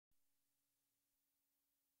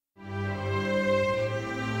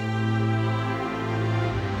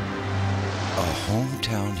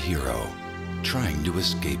hometown hero trying to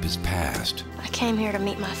escape his past. I came here to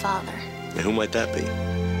meet my father. And who might that be?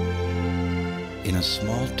 In a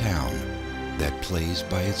small town that plays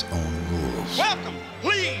by its own rules. Welcome,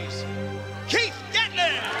 please, Keith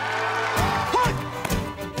Gatlin!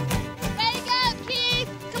 There you go, Keith!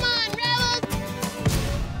 Come on,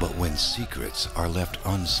 rebels! But when secrets are left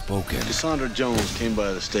unspoken, Cassandra Jones came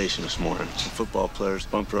by the station this morning. Some football players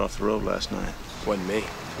bumped her off the road last night. Wasn't me.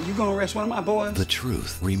 You gonna arrest one of my boys? the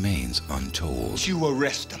truth remains untold. You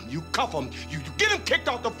arrest them, you cuff them, you get them kicked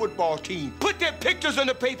off the football team. Put their pictures in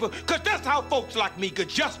the paper, because that's how folks like me get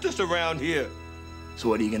justice around here. So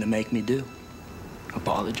what are you gonna make me do?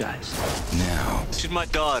 Apologize? Now, She's my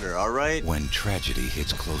daughter, all right? when tragedy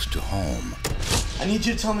hits close to home, I need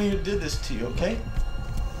you to tell me who did this to you, okay?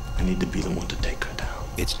 I need to be the one to take her down.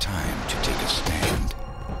 it's time to take a stand.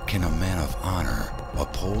 Can a man of honor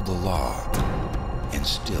uphold the law and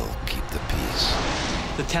still keep the peace?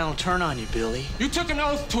 The town will turn on you, Billy. You took an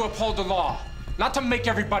oath to uphold the law, not to make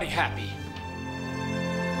everybody happy.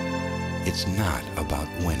 It's not about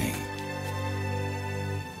winning.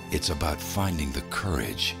 It's about finding the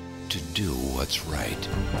courage to do what's right.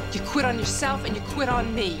 You quit on yourself and you quit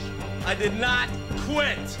on me. I did not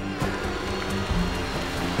quit.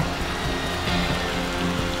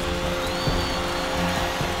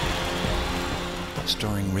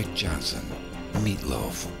 Starring Rick Johnson,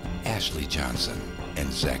 Meatloaf, Ashley Johnson,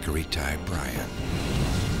 and Zachary Ty Bryan.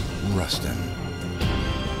 Rustin.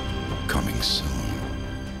 Coming soon.